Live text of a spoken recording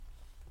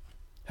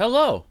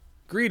Hello!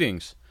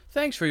 Greetings!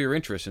 Thanks for your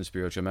interest in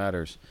spiritual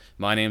matters.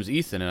 My name's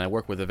Ethan, and I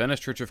work with the Venice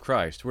Church of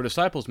Christ. We're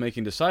disciples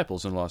making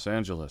disciples in Los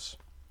Angeles.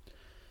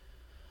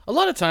 A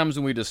lot of times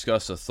when we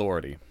discuss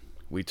authority,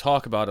 we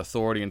talk about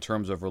authority in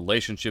terms of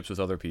relationships with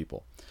other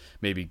people.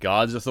 Maybe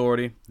God's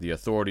authority, the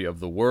authority of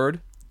the Word,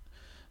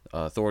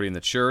 authority in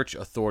the church,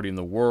 authority in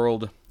the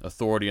world,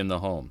 authority in the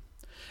home.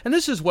 And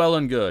this is well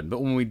and good,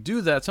 but when we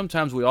do that,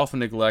 sometimes we often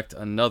neglect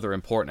another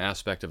important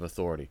aspect of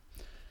authority.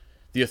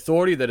 The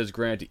authority that is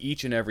granted to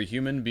each and every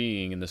human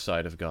being in the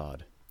sight of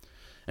God.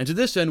 And to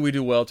this end, we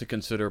do well to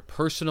consider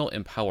personal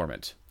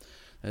empowerment.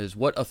 That is,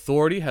 what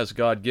authority has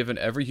God given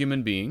every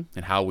human being,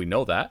 and how we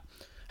know that,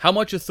 how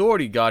much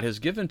authority God has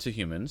given to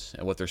humans,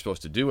 and what they're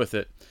supposed to do with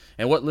it,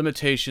 and what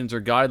limitations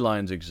or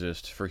guidelines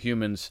exist for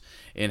humans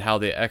in how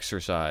they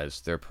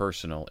exercise their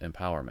personal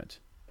empowerment.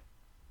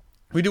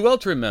 We do well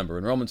to remember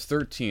in Romans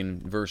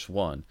 13, verse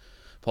 1,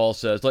 Paul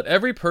says, "Let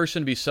every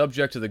person be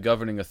subject to the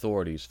governing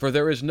authorities, for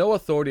there is no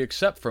authority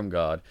except from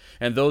God,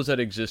 and those that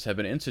exist have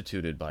been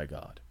instituted by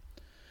God."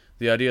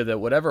 The idea that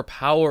whatever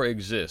power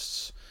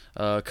exists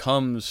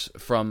comes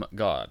from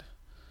God.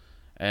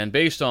 And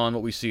based on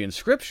what we see in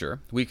Scripture,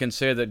 we can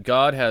say that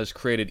God has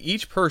created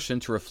each person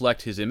to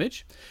reflect His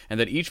image, and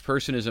that each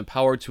person is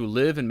empowered to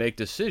live and make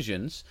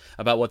decisions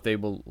about what they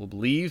will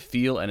believe,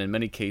 feel, and in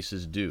many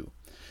cases do.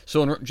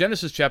 So in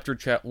Genesis chapter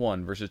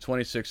 1, verses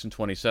 26 and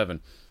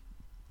 27,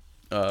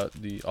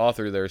 the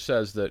author there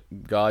says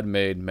that God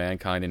made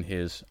mankind in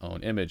His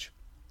own image.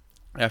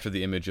 After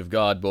the image of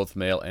God, both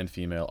male and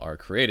female are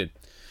created.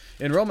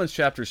 In Romans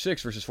chapter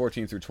 6, verses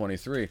 14 through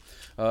 23,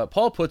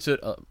 Paul puts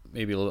it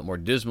maybe a little bit more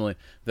dismally,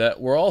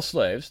 that we're all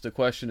slaves. The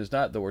question is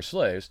not that we're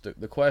slaves.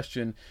 The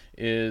question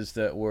is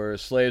that we're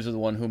slaves of the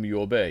one whom you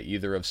obey,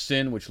 either of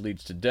sin, which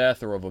leads to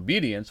death, or of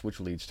obedience, which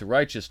leads to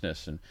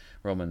righteousness, in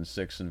Romans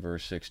 6 and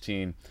verse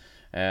 16.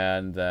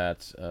 And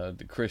that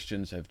the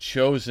Christians have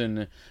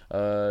chosen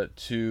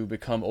to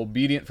become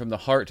obedient from the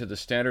heart to the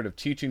standard of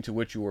teaching to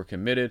which you were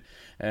committed,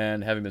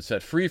 and having been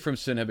set free from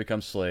sin, have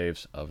become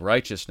slaves of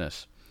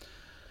righteousness.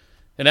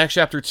 In Acts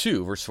chapter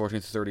 2, verse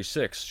 14 through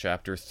 36,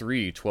 chapter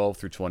 3, 12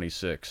 through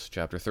 26,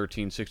 chapter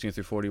 13, 16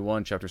 through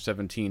 41, chapter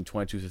 17,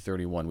 22 through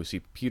 31, we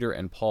see Peter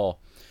and Paul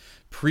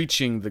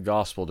preaching the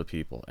gospel to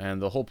people.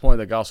 And the whole point of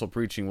the gospel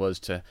preaching was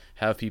to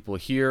have people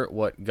hear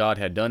what God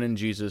had done in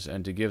Jesus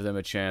and to give them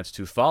a chance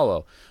to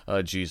follow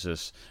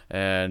Jesus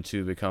and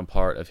to become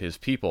part of His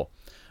people.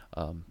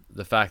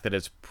 The fact that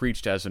it's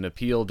preached as an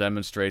appeal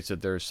demonstrates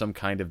that there's some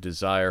kind of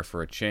desire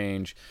for a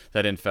change,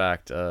 that in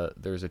fact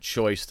there's a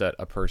choice that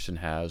a person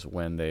has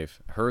when they've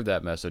heard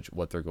that message,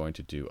 what they're going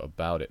to do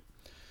about it.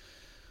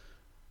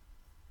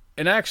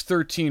 In Acts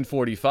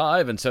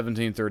 13:45 and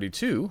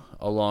 17:32,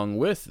 along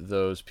with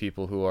those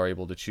people who are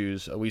able to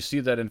choose, we see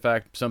that in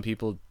fact some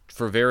people,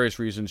 for various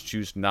reasons,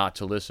 choose not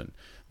to listen.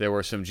 There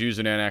were some Jews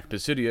in Antioch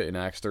Pisidia in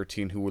Acts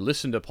 13 who would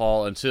listen to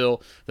Paul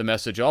until the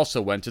message also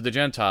went to the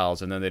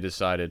Gentiles, and then they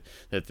decided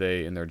that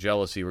they, in their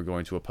jealousy, were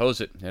going to oppose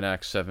it. In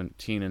Acts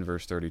 17 and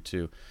verse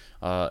 32,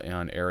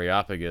 on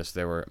Areopagus,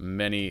 there were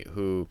many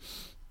who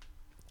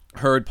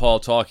heard Paul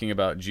talking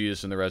about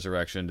Jesus and the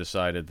resurrection and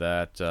decided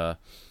that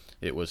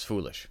it was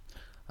foolish,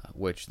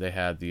 which they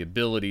had the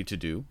ability to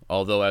do.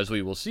 Although, as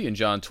we will see in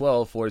John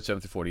 12,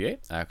 47 through 48,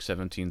 Acts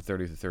 17,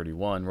 30 through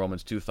 31,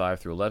 Romans 2, 5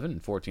 through 11,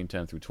 and 14,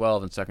 10 through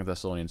 12, and 2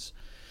 Thessalonians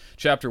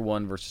chapter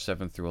 1, verses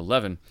 7 through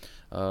 11,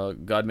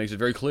 God makes it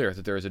very clear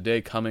that there is a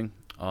day coming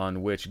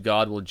on which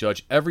God will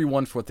judge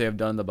everyone for what they have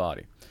done in the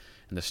body.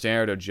 And the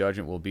standard of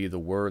judgment will be the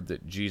word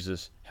that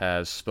Jesus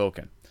has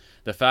spoken.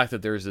 The fact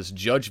that there is this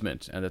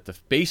judgment and that the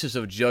basis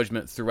of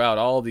judgment throughout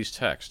all of these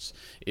texts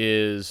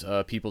is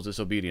people's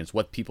disobedience,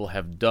 what people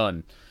have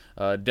done,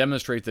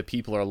 demonstrates that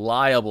people are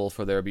liable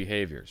for their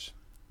behaviors,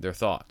 their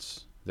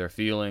thoughts, their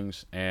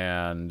feelings,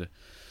 and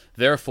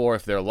therefore,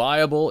 if they're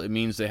liable, it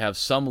means they have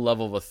some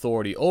level of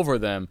authority over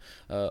them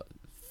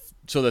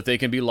so that they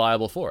can be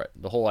liable for it.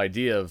 The whole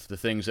idea of the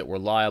things that we're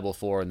liable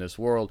for in this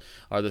world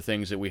are the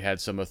things that we had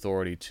some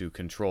authority to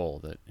control,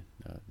 that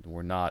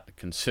were not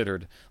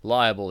considered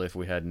liable if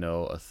we had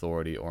no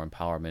authority or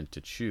empowerment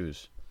to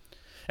choose.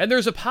 And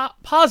there's a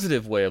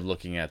positive way of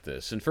looking at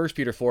this. In 1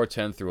 Peter 4,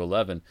 10 through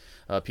 11,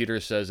 Peter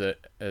says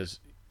that as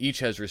each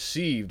has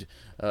received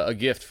a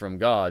gift from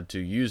God, to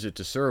use it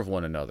to serve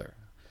one another,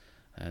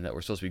 and that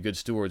we're supposed to be good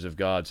stewards of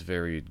God's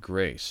varied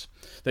grace.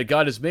 That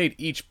God has made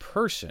each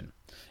person,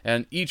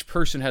 and each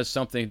person has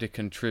something to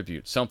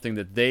contribute, something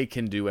that they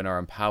can do and are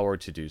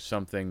empowered to do,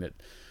 something that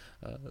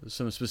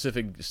some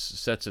specific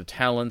sets of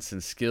talents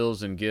and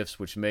skills and gifts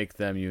which make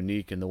them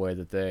unique in the way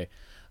that they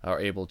are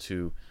able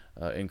to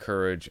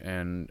encourage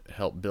and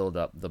help build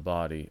up the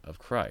body of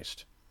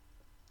Christ.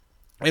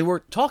 And we're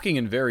talking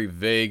in very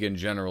vague and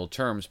general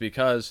terms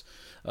because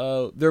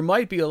there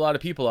might be a lot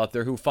of people out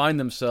there who find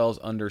themselves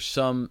under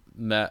some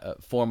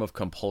form of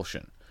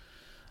compulsion.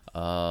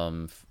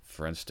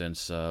 For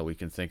instance, we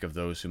can think of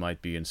those who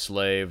might be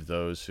enslaved,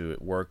 those who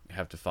at work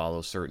have to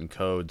follow certain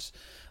codes,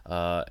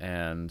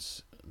 and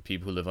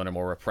people who live under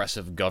more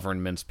repressive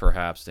governments,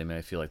 perhaps. They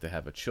may feel like they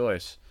have a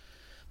choice.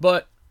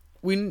 But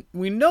we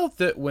note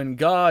that when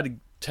God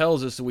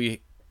tells us that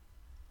we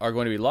are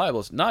going to be liable,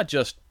 it's not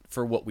just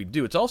for what we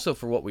do, it's also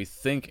for what we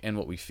think and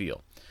what we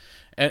feel.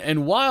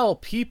 And while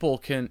people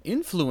can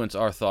influence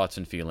our thoughts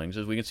and feelings,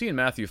 as we can see in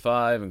Matthew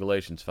 5 and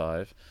Galatians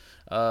 5,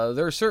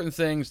 there are certain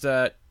things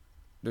that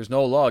there's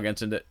no law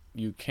against and that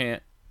you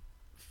can't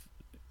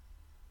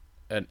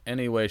in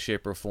any way,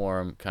 shape, or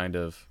form kind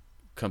of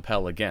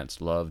compel against.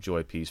 Love,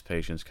 joy, peace,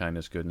 patience,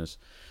 kindness, goodness,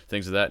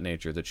 things of that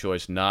nature. The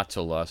choice not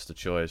to lust, the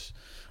choice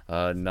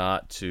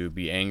not to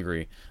be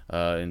angry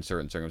in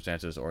certain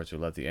circumstances or to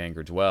let the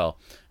anger dwell,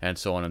 and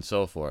so on and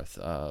so forth.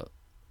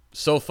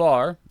 So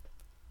far,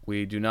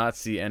 we do not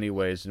see any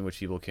ways in which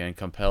people can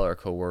compel or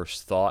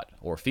coerce thought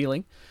or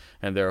feeling,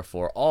 and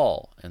therefore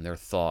all in their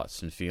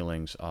thoughts and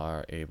feelings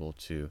are able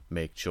to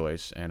make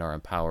choice and are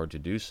empowered to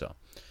do so.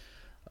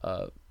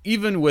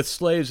 Even with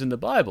slaves in the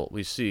Bible,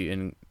 we see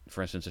in,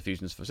 for instance,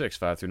 Ephesians 6,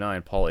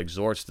 5-9, Paul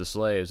exhorts the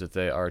slaves that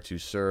they are to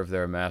serve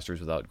their masters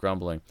without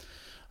grumbling,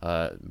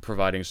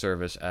 providing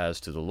service as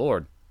to the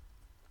Lord,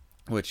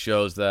 which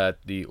shows that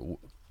the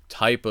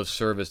type of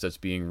service that's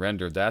being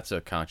rendered, that's a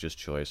conscious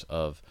choice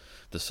of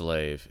the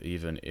slave,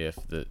 even if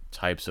the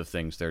types of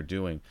things they're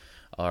doing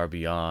are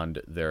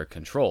beyond their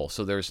control.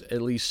 So there's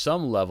at least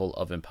some level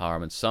of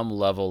empowerment, some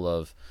level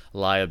of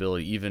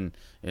liability, even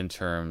in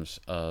terms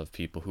of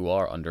people who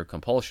are under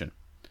compulsion.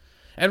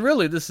 And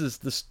really, this is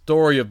the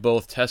story of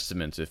both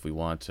testaments, if we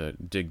want to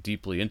dig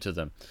deeply into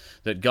them,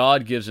 that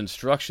God gives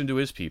instruction to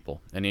his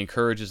people, and he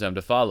encourages them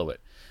to follow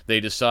it. They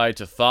decide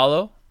to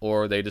follow,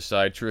 or they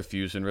decide to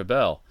refuse and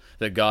rebel,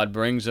 that God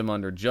brings them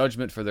under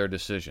judgment for their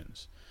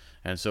decisions.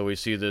 And so we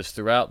see this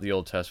throughout the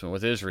Old Testament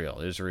with Israel.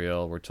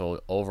 Israel, we're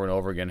told over and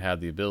over again, had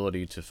the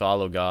ability to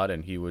follow God,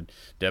 and he would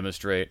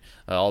demonstrate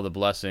all the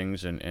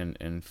blessings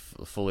and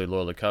fully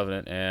loyal to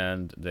covenant,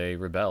 and they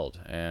rebelled,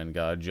 and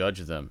God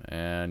judged them,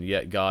 and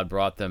yet God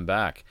brought them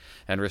back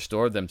and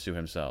restored them to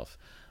himself.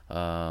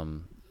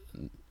 And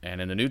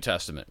in the New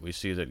Testament, we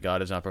see that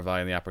God is not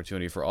providing the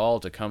opportunity for all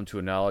to come to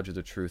a knowledge of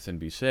the truth and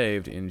be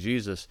saved in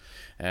Jesus,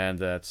 and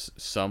that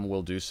some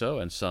will do so,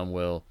 and some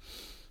will,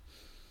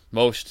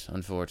 most,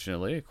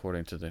 unfortunately,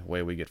 according to the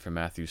way we get from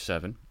Matthew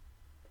 7,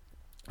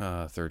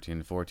 13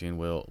 and 14,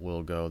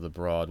 will go the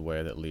broad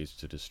way that leads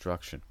to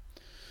destruction.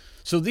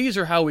 So these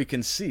are how we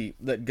can see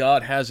that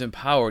God has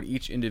empowered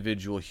each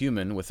individual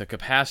human with the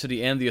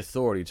capacity and the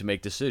authority to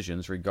make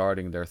decisions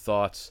regarding their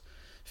thoughts,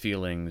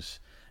 feelings,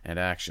 and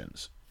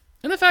actions.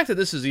 And the fact that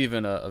this is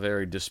even a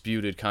very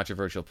disputed,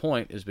 controversial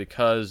point is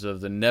because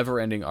of the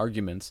never-ending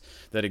arguments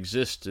that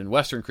exist in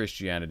Western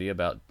Christianity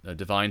about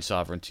divine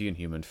sovereignty and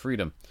human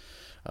freedom.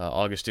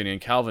 Augustinian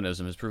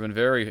Calvinism has proven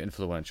very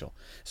influential,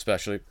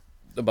 especially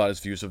about his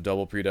views of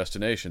double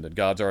predestination, that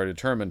God's already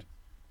determined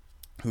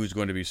who's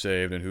going to be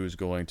saved and who's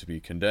going to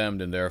be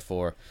condemned, and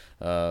therefore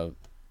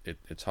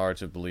it's hard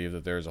to believe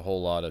that there's a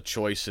whole lot of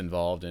choice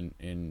involved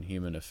in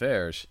human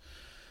affairs.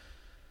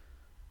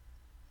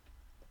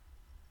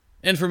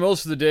 And for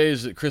most of the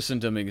days that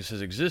Christendom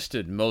has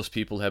existed, most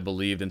people have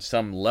believed in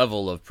some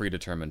level of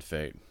predetermined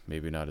fate.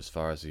 Maybe not as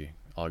far as the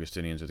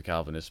Augustinians or the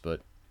Calvinists,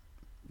 but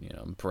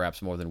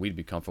perhaps more than we'd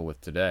be comfortable with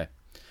today.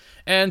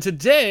 And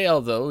today,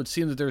 although, it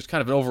seems that there's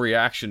kind of an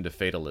overreaction to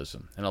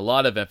fatalism, and a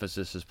lot of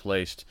emphasis is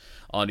placed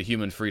onto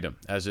human freedom,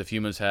 as if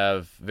humans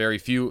have very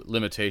few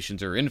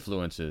limitations or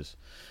influences,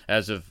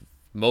 as if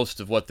most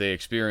of what they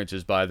experience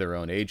is by their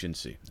own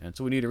agency. And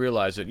so we need to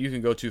realize that you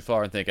can go too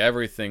far and think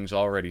everything's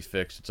already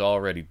fixed, it's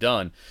already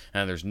done,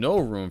 and there's no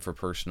room for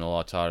personal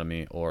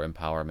autonomy or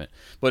empowerment.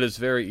 But it's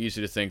very easy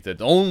to think that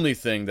the only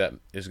thing that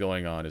is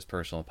going on is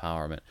personal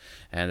empowerment,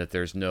 and that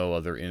there's no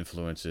other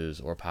influences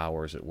or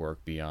powers at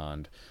work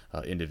beyond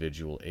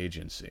individual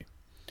agency.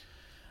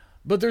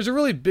 But there's a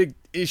really big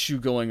issue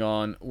going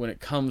on when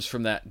it comes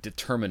from that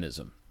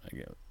determinism.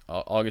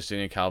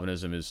 Augustinian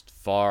Calvinism is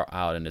far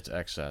out in its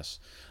excess.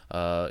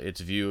 Its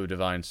view of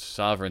divine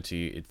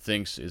sovereignty, it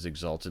thinks, is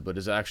exalted, but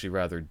is actually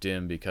rather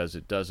dim because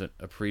it doesn't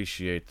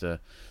appreciate the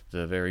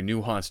very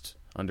nuanced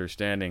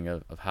understanding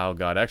of how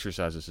God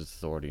exercises his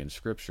authority in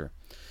Scripture.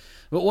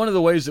 But one of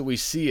the ways that we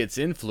see its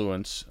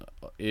influence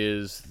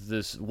is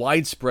this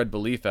widespread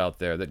belief out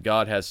there that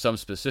God has some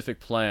specific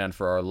plan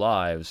for our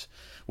lives,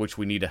 which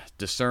we need to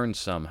discern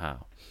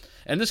somehow.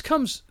 And this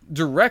comes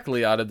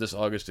directly out of this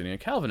Augustinian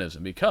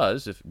Calvinism,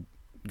 because if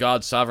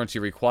God's sovereignty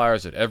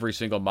requires that every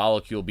single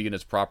molecule be in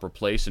its proper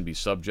place and be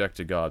subject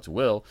to God's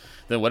will,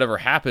 then whatever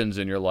happens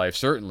in your life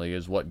certainly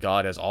is what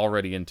God has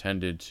already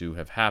intended to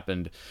have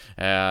happened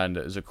and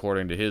is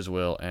according to his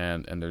will,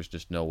 and there's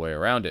just no way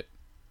around it.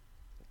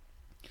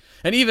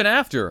 And even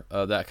after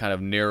that kind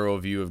of narrow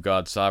view of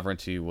God's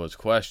sovereignty was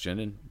questioned,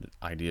 and the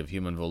idea of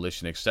human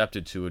volition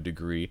accepted to a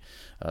degree,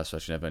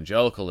 such in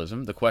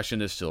evangelicalism, the question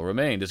has still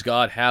remained: does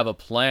God have a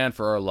plan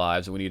for our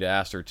lives that we need to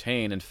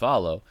ascertain and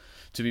follow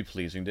to be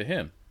pleasing to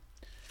him?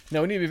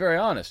 Now, we need to be very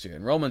honest here.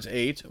 In Romans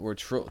 8, we're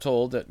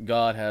told that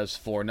God has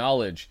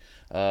foreknowledge.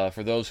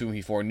 For those whom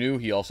he foreknew,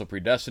 he also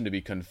predestined to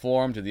be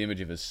conformed to the image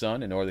of his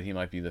Son, in order that he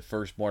might be the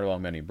firstborn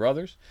among many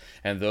brothers.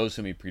 And those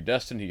whom he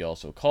predestined, he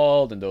also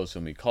called. And those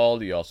whom he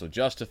called, he also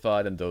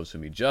justified. And those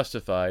whom he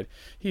justified,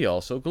 he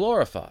also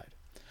glorified.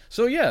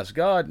 So yes,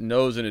 God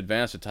knows in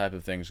advance the type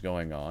of things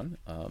going on,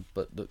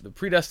 but the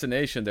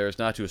predestination there is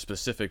not to a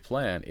specific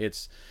plan.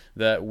 It's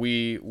that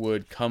we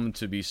would come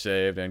to be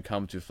saved and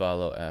come to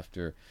follow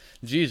after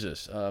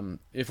Jesus.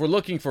 If we're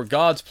looking for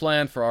God's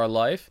plan for our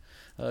life,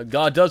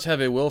 God does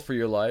have a will for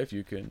your life,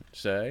 you can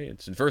say.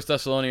 It's in 1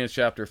 Thessalonians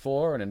chapter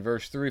 4 and in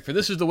verse 3, "For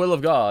this is the will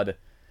of God,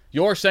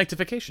 your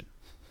sanctification."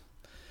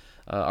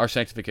 Our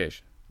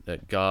sanctification,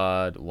 that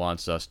God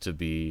wants us to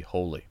be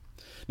holy.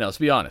 Now, let's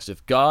be honest.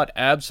 If God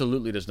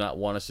absolutely does not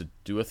want us to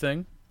do a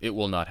thing, it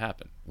will not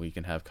happen. We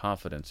can have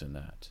confidence in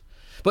that.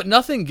 But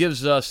nothing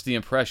gives us the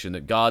impression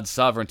that God's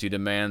sovereignty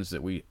demands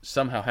that we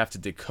somehow have to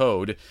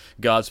decode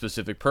God's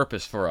specific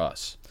purpose for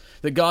us.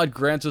 That God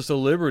grants us the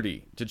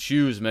liberty to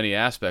choose many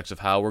aspects of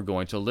how we're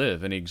going to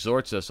live, and he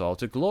exhorts us all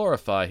to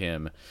glorify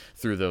him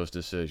through those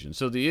decisions.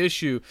 So the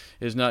issue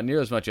is not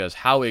near as much as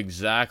how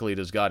exactly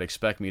does God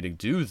expect me to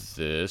do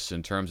this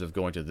in terms of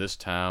going to this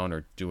town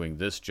or doing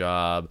this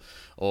job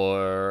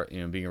or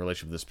being in a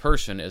relationship with this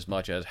person, as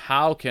much as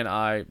how can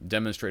I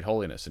demonstrate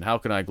holiness and how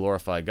can I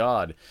glorify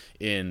God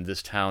in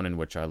this town in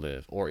which I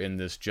live, or in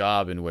this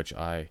job in which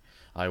I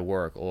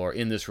work, or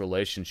in this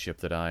relationship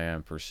that I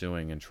am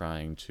pursuing and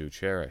trying to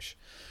cherish.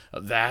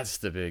 That's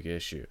the big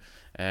issue.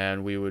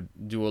 And we would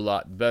do a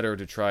lot better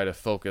to try to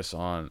focus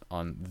on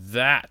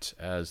that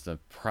as the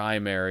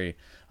primary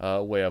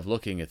way of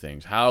looking at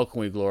things. How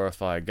can we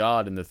glorify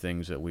God in the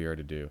things that we are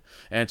to do?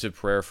 And to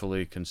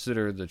prayerfully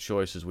consider the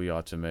choices we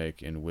ought to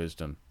make in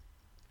wisdom.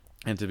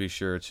 And to be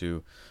sure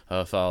to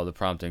follow the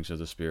promptings of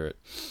the Spirit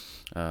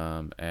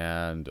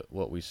and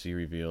what we see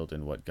revealed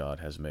in what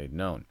God has made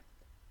known.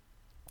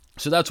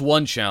 So that's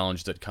one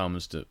challenge that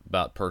comes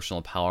about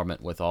personal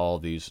empowerment with all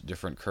these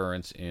different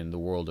currents in the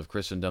world of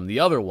Christendom. The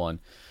other one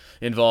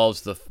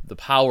involves the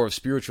power of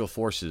spiritual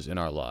forces in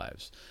our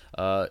lives.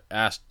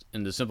 Asked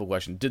in the simple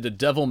question, did the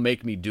devil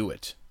make me do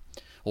it?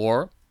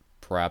 Or,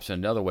 perhaps in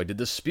another way, did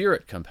the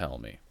Spirit compel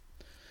me?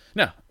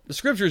 Now, the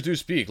Scriptures do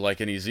speak,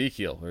 like in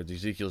Ezekiel, where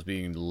Ezekiel's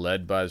being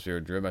led by the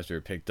Spirit, driven by the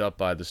Spirit, picked up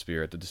by the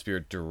Spirit, that the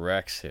Spirit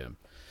directs him.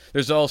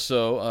 There's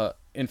also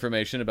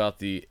information about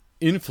the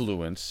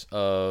influence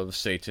of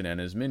Satan and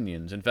his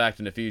minions. In fact,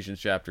 in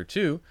Ephesians chapter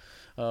 2,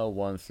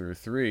 1 through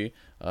 3,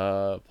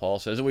 Paul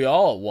says that we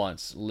all at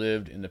once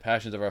lived in the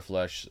passions of our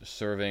flesh,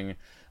 serving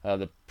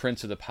the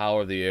prince of the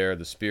power of the air,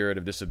 the spirit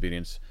of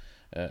disobedience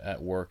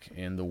at work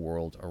in the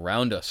world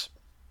around us.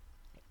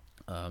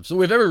 So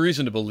we have every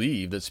reason to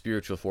believe that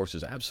spiritual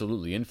forces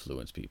absolutely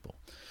influence people,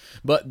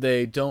 but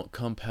they don't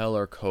compel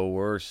or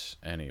coerce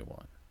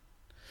anyone.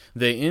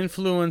 They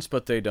influence,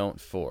 but they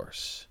don't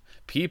force.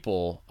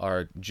 People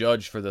are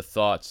judged for the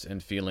thoughts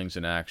and feelings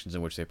and actions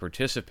in which they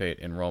participate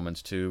in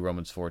Romans 2,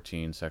 Romans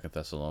 14, 2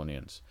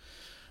 Thessalonians.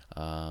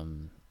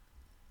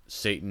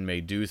 Satan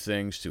may do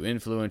things to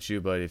influence you,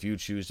 but if you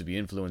choose to be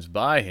influenced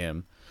by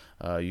him,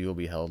 you will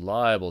be held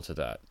liable to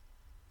that.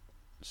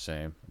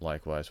 Same,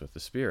 likewise, with the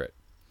Spirit.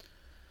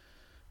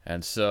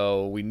 And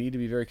so we need to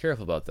be very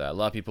careful about that. A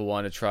lot of people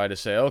want to try to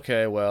say,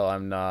 okay, well,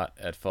 I'm not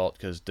at fault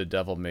because the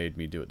devil made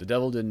me do it. The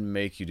devil didn't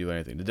make you do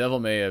anything. The devil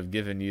may have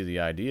given you the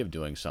idea of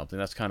doing something.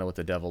 That's kind of what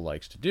the devil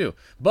likes to do.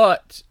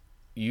 But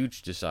you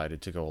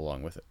decided to go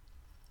along with it.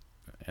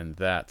 And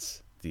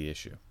that's the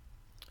issue.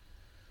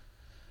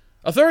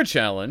 A third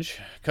challenge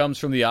comes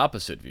from the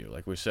opposite view.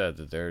 Like we said,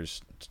 that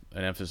there's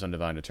an emphasis on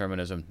divine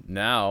determinism.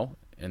 Now,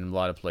 in a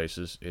lot of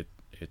places,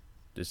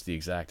 it's the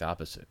exact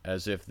opposite,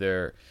 as if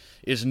there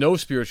is no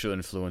spiritual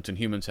influence and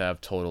humans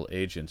have total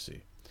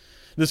agency.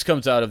 This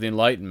comes out of the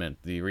Enlightenment,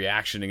 the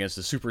reaction against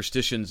the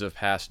superstitions of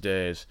past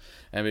days,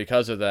 and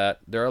because of that,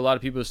 there are a lot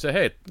of people who say,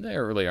 hey,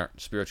 there really aren't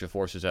spiritual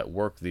forces at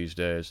work these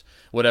days.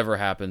 Whatever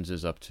happens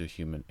is up to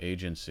human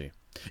agency.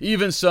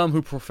 Even some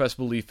who profess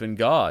belief in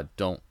God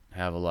don't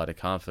have a lot of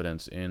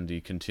confidence in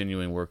the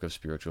continuing work of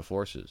spiritual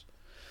forces.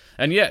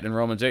 And yet, in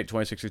Romans 8,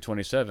 26 through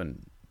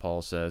 27,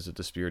 Paul says that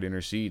the Spirit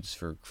intercedes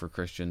for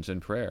Christians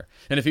in prayer.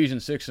 In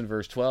Ephesians 6 and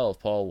verse 12,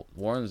 Paul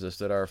warns us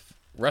that our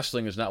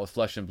wrestling is not with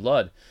flesh and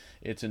blood.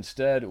 It's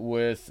instead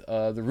with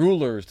the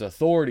rulers, the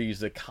authorities,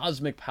 the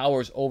cosmic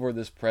powers over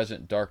this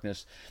present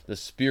darkness, the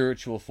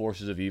spiritual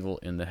forces of evil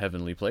in the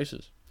heavenly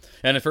places.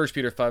 And in 1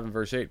 Peter 5 and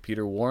verse 8,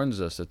 Peter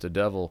warns us that the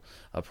devil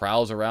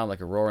prowls around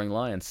like a roaring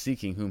lion,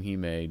 seeking whom he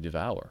may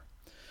devour.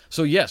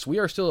 So yes, we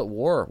are still at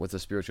war with the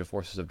spiritual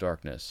forces of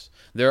darkness.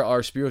 There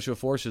are spiritual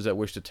forces that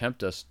wish to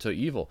tempt us to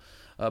evil.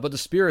 But the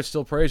Spirit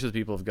still prays with the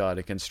people of God.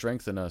 It can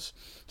strengthen us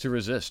to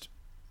resist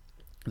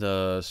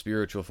the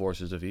spiritual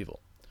forces of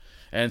evil.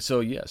 And so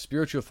yes,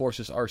 spiritual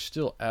forces are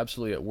still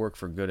absolutely at work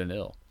for good and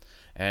ill.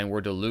 And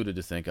we're deluded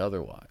to think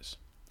otherwise.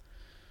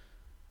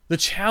 The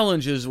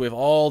challenge is we have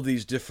all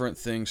these different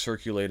things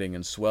circulating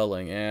and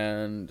swelling,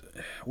 and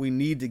we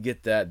need to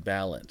get that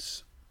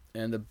balance.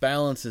 And the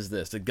balance is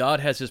this, that God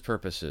has his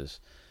purposes.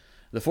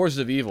 The forces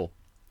of evil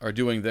are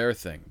doing their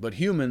thing, but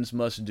humans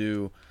must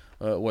do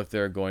what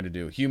they're going to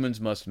do.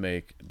 Humans must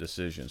make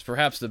decisions.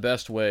 Perhaps the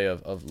best way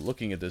of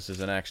looking at this is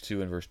in Acts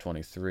 2 and verse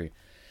 23,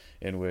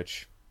 in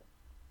which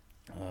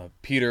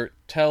Peter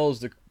tells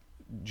the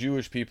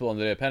Jewish people on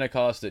the day of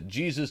Pentecost that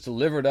Jesus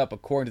delivered up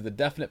according to the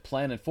definite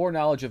plan and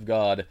foreknowledge of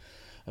God,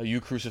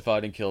 you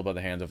crucified and killed by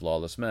the hands of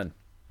lawless men.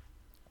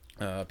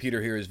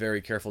 Peter here is very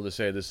careful to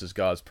say this is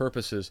God's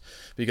purposes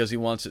because he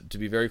wants it to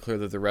be very clear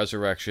that the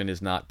resurrection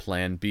is not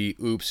plan B.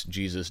 Oops,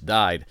 Jesus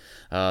died.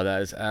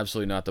 That is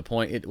absolutely not the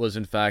point. It was,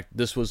 in fact,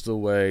 this was the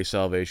way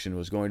salvation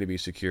was going to be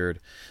secured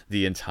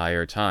the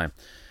entire time.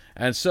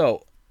 And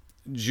so,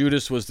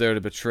 Judas was there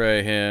to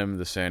betray him.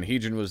 The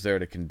Sanhedrin was there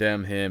to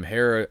condemn him.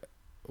 Herod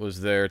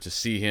was there to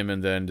see him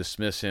and then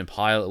dismiss him.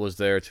 Pilate was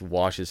there to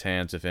wash his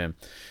hands of him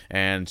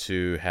and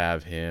to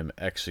have him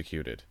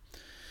executed.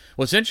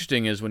 What's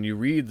interesting is when you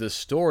read the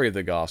story of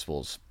the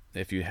Gospels,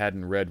 if you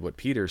hadn't read what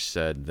Peter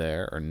said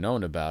there or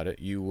known about it,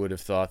 you would have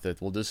thought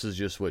that, well, this is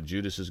just what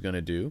Judas is going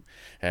to do,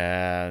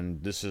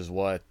 and this is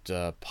what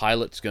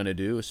Pilate's going to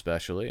do,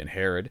 especially, and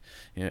Herod.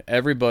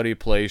 Everybody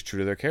plays true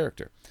to their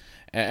character.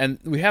 And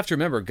we have to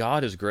remember,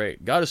 God is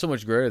great. God is so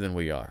much greater than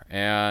we are.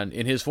 And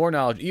in his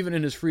foreknowledge, even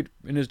in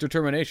his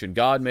determination,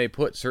 God may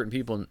put certain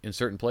people in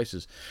certain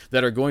places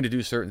that are going to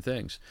do certain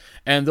things.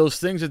 And those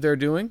things that they're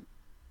doing,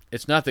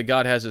 it's not that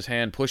God has his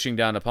hand pushing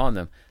down upon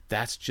them.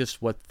 That's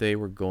just what they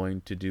were going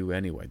to do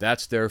anyway.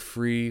 That's their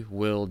free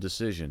will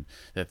decision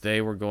that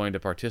they were going to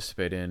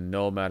participate in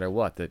no matter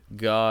what. That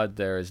God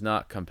there is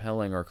not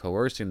compelling or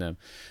coercing them.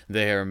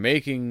 They are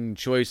making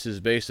choices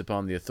based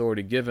upon the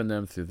authority given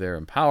them through their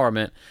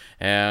empowerment,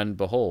 and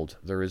behold,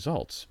 the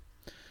results.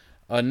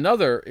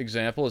 Another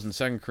example is in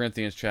 2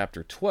 Corinthians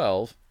chapter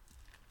 12,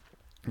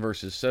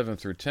 verses 7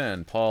 through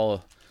 10.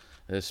 Paul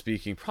is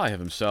speaking probably of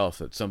himself,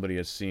 that somebody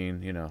has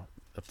seen,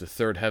 up to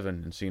third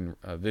heaven and seen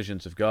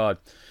visions of God.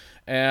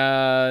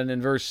 And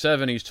in verse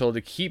 7, he's told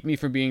to keep me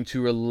from being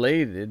too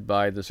elated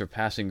by the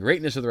surpassing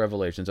greatness of the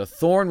revelations. A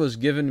thorn was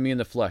given to me in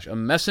the flesh, a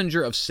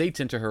messenger of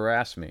Satan to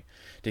harass me,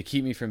 to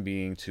keep me from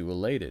being too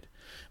elated.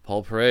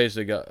 Paul prays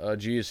to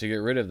Jesus to get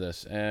rid of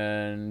this.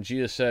 And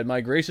Jesus said,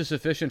 my grace is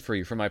sufficient for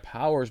you, for my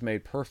power is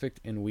made perfect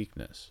in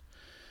weakness.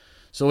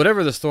 So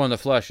whatever this thorn in the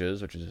flesh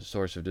is, which is a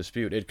source of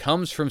dispute, it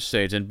comes from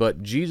Satan,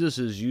 but Jesus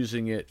is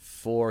using it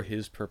for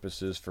his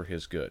purposes, for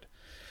his good.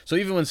 So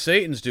even when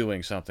Satan's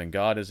doing something,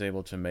 God is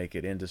able to make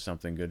it into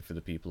something good for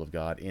the people of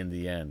God in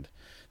the end,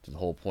 to the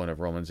whole point of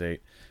Romans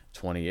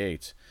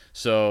 8:28.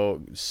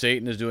 So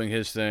Satan is doing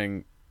his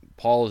thing,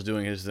 Paul is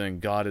doing his thing,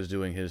 God is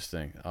doing his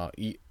thing.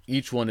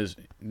 Each one is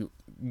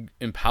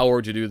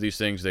empowered to do these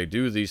things. They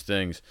do these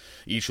things.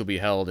 Each will be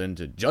held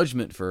into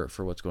judgment for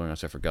what's going on,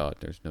 except for God.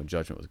 There's no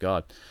judgment with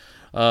God.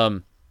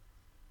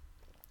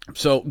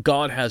 So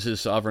God has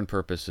his sovereign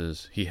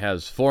purposes. He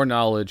has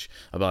foreknowledge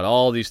about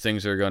all these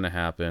things that are going to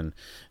happen,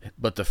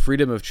 but the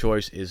freedom of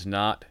choice is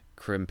not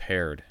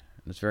impaired.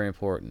 It's very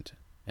important,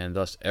 and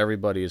thus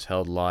everybody is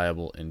held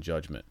liable in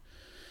judgment.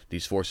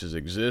 These forces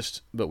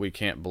exist, but we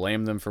can't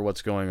blame them for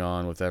what's going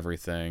on with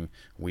everything.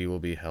 We will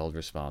be held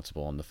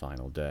responsible on the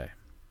final day.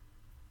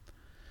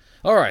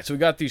 All right, so we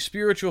got these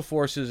spiritual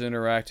forces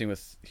interacting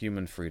with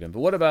human freedom, but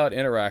what about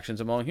interactions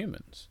among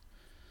humans?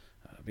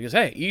 Because,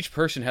 hey, each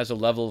person has a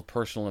level of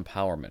personal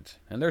empowerment.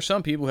 And there are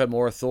some people who have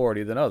more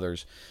authority than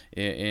others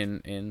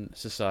in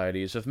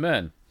societies of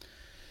men.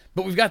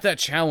 But we've got that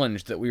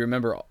challenge that we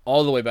remember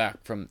all the way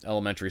back from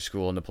elementary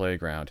school in the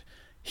playground.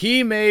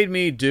 He made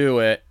me do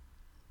it,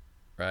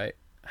 right?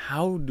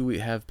 How do we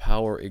have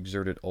power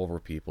exerted over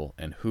people,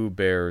 and who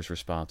bears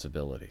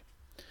responsibility?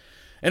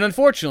 And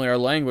unfortunately, our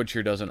language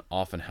here doesn't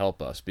often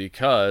help us,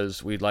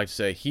 because we'd like to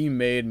say, he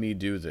made me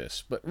do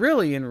this. But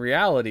really, in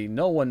reality,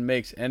 no one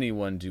makes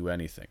anyone do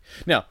anything.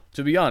 Now,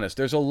 to be honest,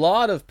 there's a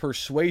lot of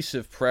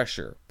persuasive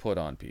pressure put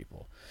on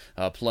people,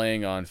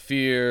 playing on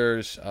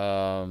fears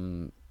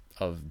of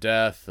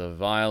death, of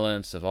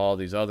violence, of all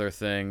these other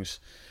things,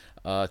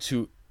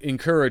 to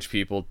encourage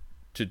people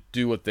to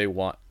do what they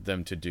want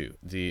them to do.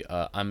 The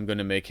I'm going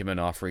to make him an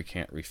offer he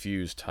can't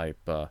refuse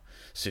type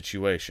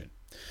situation.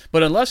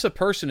 But unless a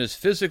person is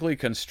physically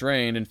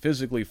constrained and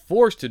physically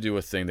forced to do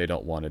a thing they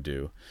don't want to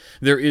do,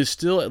 there is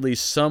still at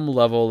least some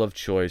level of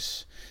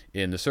choice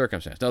in the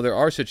circumstance. Now, there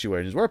are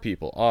situations where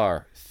people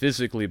are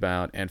physically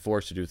bound and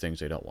forced to do things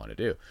they don't want to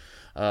do.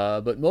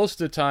 But most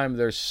of the time,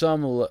 there's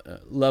some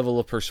level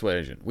of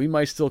persuasion. We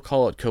might still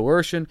call it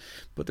coercion,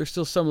 but there's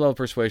still some level of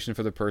persuasion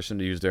for the person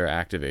to use their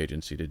active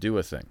agency to do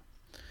a thing.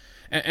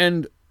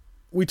 And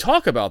we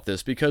talk about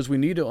this because we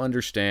need to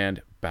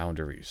understand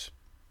boundaries.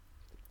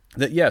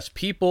 That yes,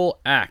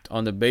 people act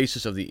on the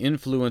basis of the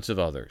influence of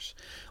others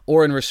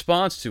or in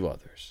response to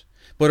others,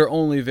 but are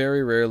only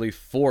very rarely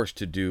forced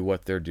to do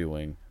what they're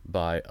doing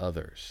by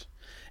others.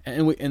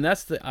 And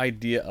that's the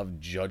idea of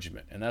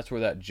judgment. And that's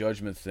where that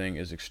judgment thing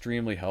is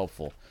extremely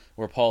helpful,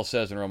 where Paul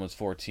says in Romans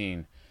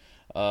 14,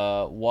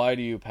 Why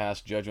do you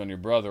pass judgment on your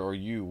brother? Or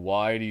you,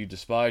 why do you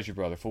despise your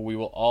brother? For we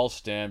will all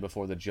stand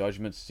before the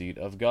judgment seat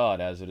of God,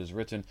 as it is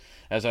written,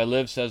 As I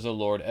live, says the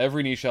Lord,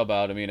 every knee shall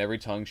bow to me, and every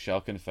tongue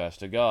shall confess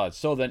to God.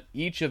 So then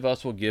each of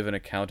us will give an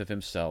account of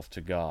himself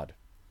to God.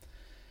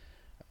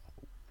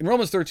 In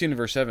Romans 13 and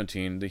verse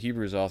 17, the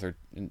Hebrews author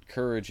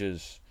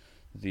encourages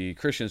the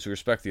Christians to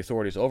respect the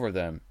authorities over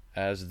them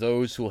as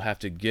those who will have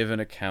to give an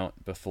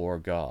account before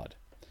God.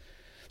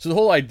 So the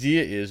whole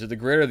idea is that the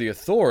greater the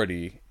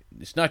authority,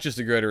 it's not just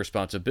the greater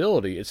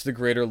responsibility, it's the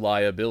greater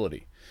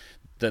liability.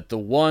 That the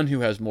one who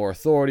has more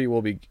authority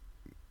will be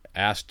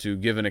asked to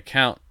give an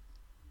account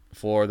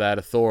for that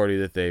authority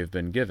that they've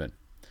been given.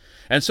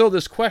 And so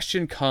this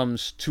question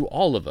comes to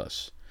all of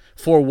us.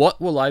 For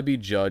what will I be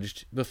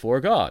judged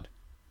before God?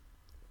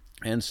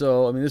 And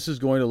so, this is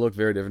going to look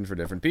very different for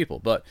different people.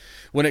 But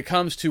when it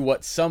comes to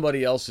what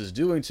somebody else is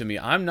doing to me,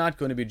 I'm not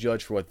going to be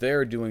judged for what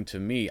they're doing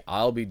to me.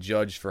 I'll be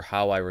judged for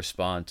how I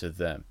respond to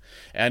them.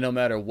 And no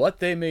matter what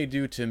they may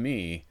do to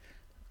me,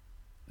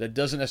 that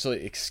doesn't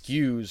necessarily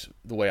excuse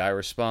the way I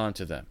respond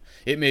to them.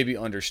 It may be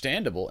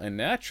understandable and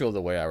natural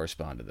the way I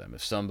respond to them.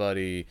 If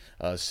somebody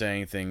is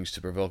saying things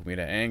to provoke me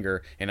to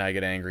anger and I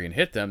get angry and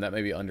hit them, that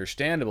may be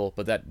understandable,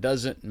 but that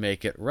doesn't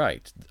make it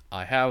right.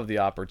 I have the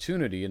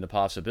opportunity and the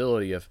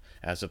possibility of,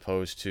 as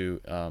opposed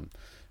to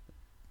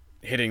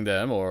hitting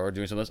them or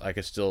doing something else, I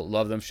could still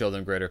love them, show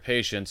them greater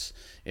patience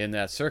in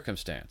that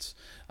circumstance.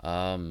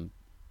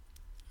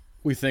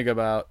 We think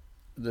about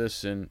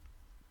this in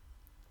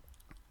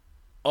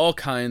all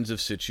kinds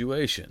of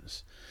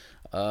situations.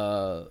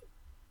 What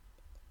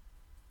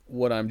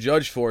I'm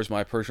judged for is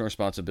my personal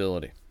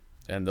responsibility,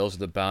 and those are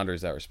the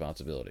boundaries of that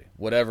responsibility.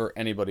 Whatever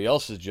anybody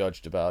else is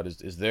judged about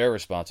is their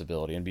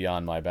responsibility and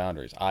beyond my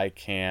boundaries. I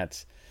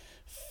can't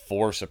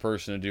force a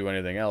person to do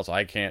anything else.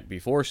 I can't be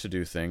forced to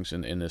do things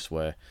in this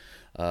way.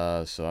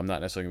 So I'm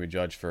not necessarily going to be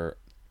judged for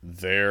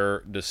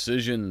their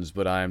decisions,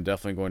 but I am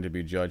definitely going to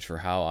be judged for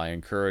how I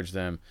encourage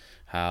them,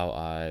 how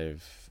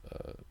I've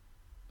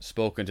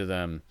spoken to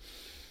them,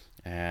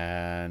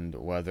 and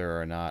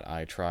whether or not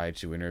I try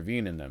to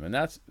intervene in them. And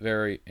that's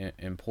very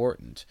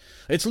important.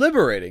 It's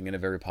liberating in a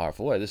very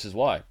powerful way. This is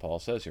why Paul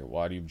says here,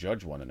 why do you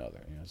judge one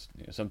another?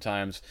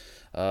 Sometimes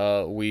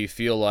we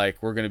feel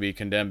like we're going to be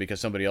condemned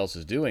because somebody else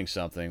is doing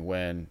something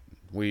when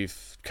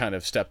we've kind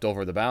of stepped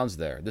over the bounds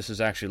there. This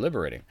is actually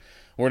liberating.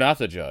 We're not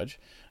the judge,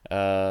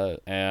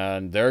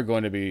 and they're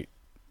going to be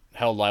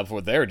held liable for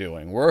what they're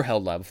doing. We're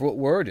held liable for what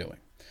we're doing.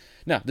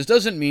 Now, this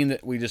doesn't mean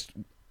that we just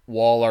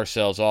wall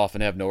ourselves off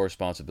and have no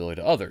responsibility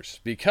to others,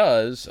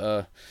 because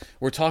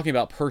we're talking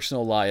about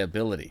personal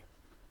liability.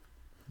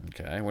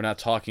 Okay, we're not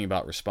talking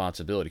about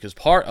responsibility, because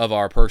part of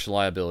our personal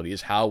liability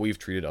is how we've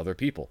treated other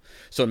people.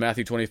 So in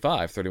Matthew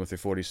 25, 31 through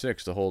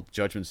 46, the whole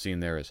judgment scene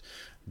there is,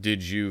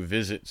 did you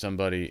visit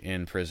somebody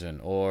in prison,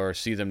 or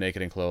see them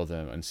naked and clothe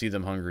them, and see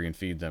them hungry and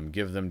feed them,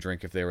 give them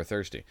drink if they were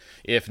thirsty?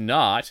 If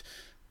not,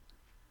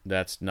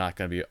 that's not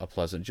going to be a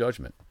pleasant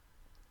judgment.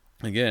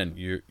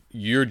 Again,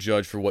 you're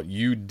judged for what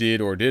you did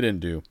or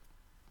didn't do,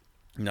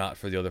 not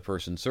for the other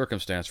person's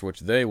circumstance, for which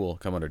they will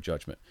come under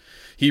judgment.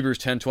 Hebrews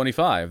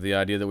 10:25, the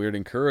idea that we would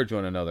encourage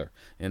one another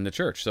in the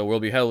church. So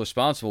we'll be held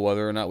responsible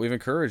whether or not we've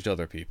encouraged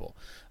other people,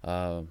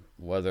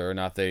 whether or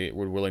not they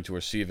were willing to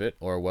receive it,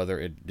 or whether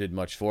it did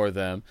much for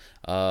them,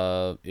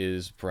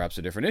 is perhaps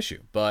a different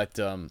issue. But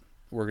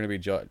we're going to be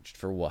judged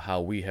for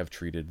how we have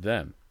treated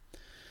them.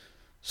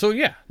 So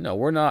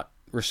we're not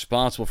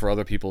responsible for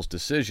other people's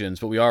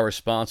decisions, but we are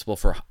responsible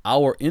for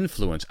our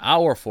influence,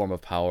 our form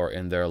of power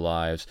in their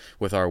lives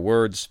with our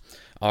words,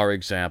 our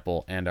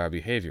example, and our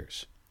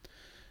behaviors.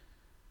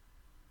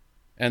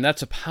 And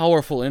that's a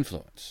powerful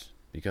influence,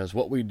 because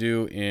what we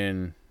do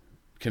in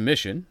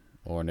commission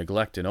or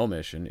neglect and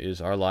omission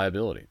is our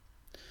liability.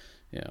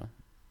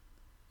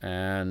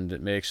 And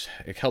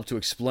it helps to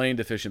explain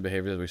deficient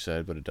behavior, as we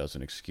said, but it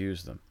doesn't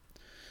excuse them.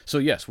 So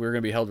yes, we're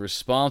going to be held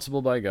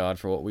responsible by God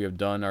for what we have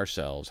done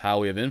ourselves, how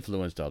we have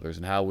influenced others,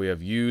 and how we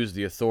have used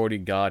the authority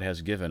God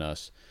has given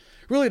us,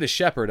 really to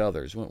shepherd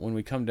others. When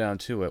we come down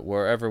to it,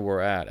 wherever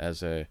we're at,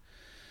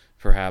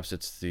 perhaps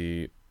it's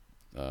the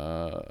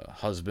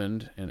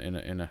husband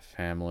in a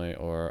family,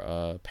 or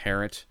a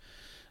parent,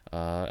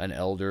 an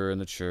elder in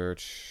the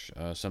church,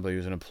 somebody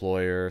who's an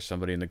employer,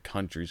 somebody in the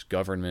country's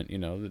government.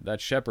 That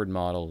shepherd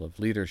model of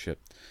leadership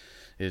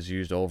is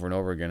used over and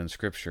over again in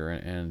Scripture,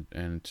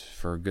 and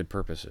for good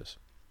purposes.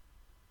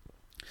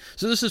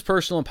 So this is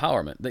personal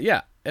empowerment.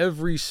 That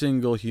every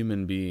single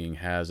human being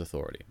has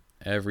authority.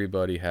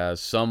 Everybody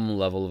has some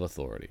level of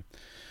authority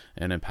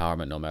and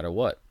empowerment, no matter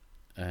what.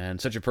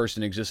 And such a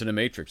person exists in a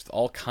matrix with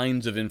all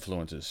kinds of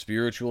influences,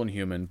 spiritual and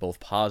human, both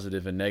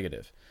positive and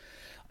negative.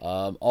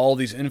 All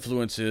these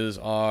influences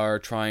are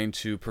trying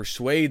to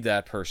persuade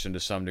that person to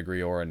some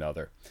degree or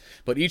another.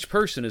 But each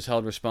person is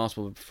held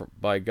responsible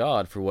by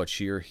God for what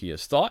she or he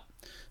has thought,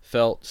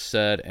 felt,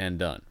 said, and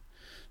done.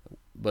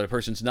 But a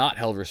person's not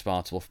held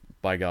responsible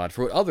by God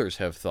for what others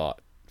have thought,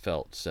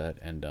 felt, said,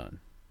 and done.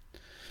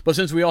 But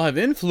since we all have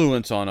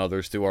influence on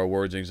others through our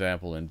words,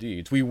 example, and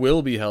deeds, we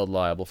will be held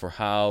liable for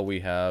how we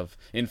have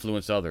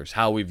influenced others,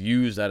 how we've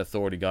used that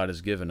authority God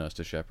has given us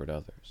to shepherd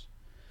others.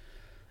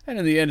 And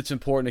in the end, it's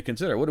important to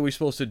consider, what are we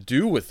supposed to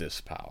do with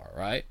this power,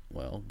 right?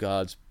 Well,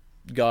 God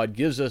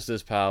gives us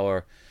this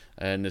power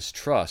and this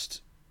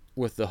trust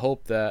with the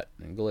hope that,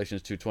 in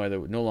Galatians 2:20, that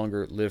we no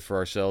longer live for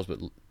ourselves, but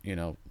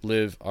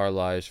live our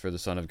lives for the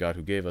Son of God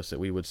who gave us, that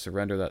we would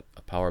surrender that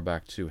power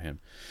back to him,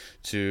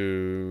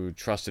 to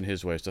trust in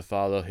his ways, to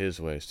follow his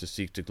ways, to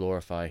seek to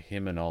glorify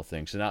him in all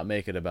things, to not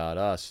make it about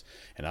us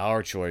and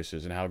our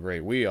choices and how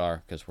great we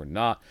are, because we're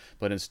not,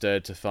 but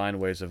instead to find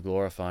ways of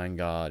glorifying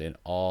God in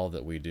all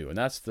that we do. And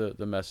that's the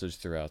message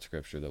throughout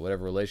Scripture, that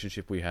whatever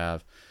relationship we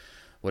have,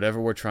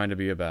 whatever we're trying to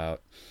be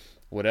about,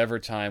 whatever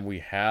time we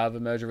have a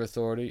measure of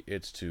authority,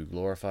 it's to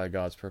glorify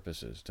God's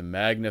purposes, to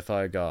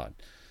magnify God.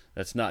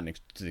 That's not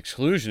to the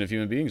exclusion of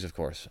human beings, of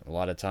course. A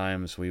lot of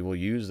times we will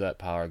use that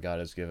power God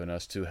has given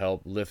us to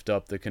help lift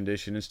up the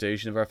condition and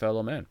station of our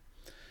fellow men.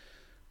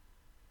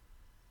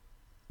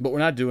 But we're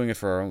not doing it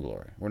for our own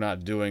glory. We're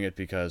not doing it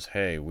because,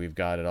 hey, we've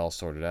got it all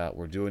sorted out.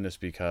 We're doing this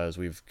because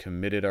we've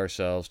committed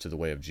ourselves to the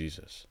way of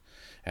Jesus,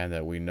 and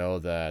that we know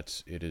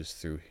that it is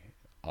through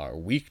our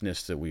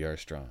weakness that we are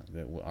strong,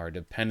 that our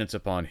dependence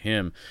upon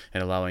him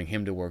and allowing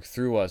him to work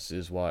through us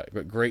is why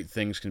great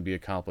things can be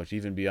accomplished,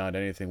 even beyond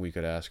anything we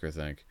could ask or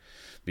think,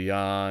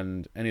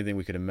 beyond anything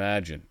we could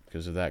imagine,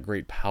 because of that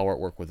great power at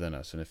work within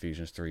us in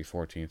Ephesians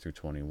 3:14 through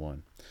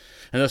 21.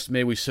 And thus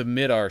may we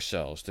submit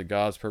ourselves to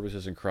God's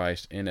purposes in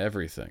Christ in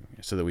everything,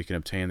 so that we can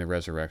obtain the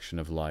resurrection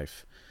of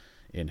life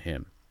in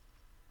him.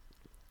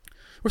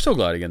 We're so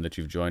glad again that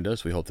you've joined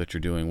us. We hope that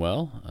you're doing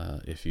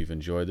well. If you've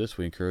enjoyed this,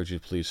 we encourage you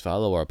to please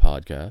follow our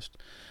podcast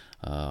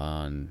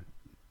on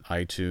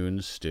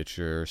iTunes,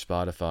 Stitcher,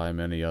 Spotify,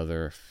 many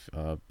other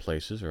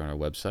places, or on our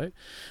website.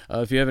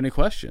 If you have any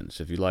questions,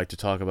 if you'd like to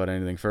talk about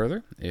anything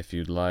further, if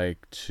you'd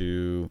like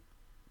to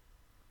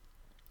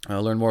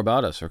learn more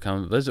about us or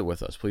come visit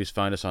with us, please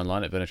find us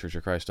online at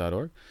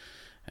VeniceChurchOfChrist.org.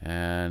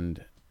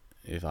 And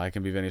if I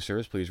can be of any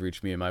service, please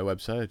reach me at my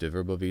website at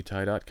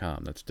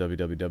deverbovitae.com. That's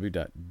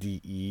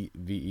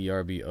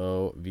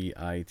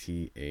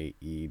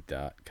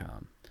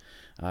www.deverbovitae.com.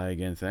 I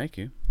again thank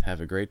you.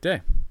 Have a great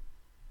day.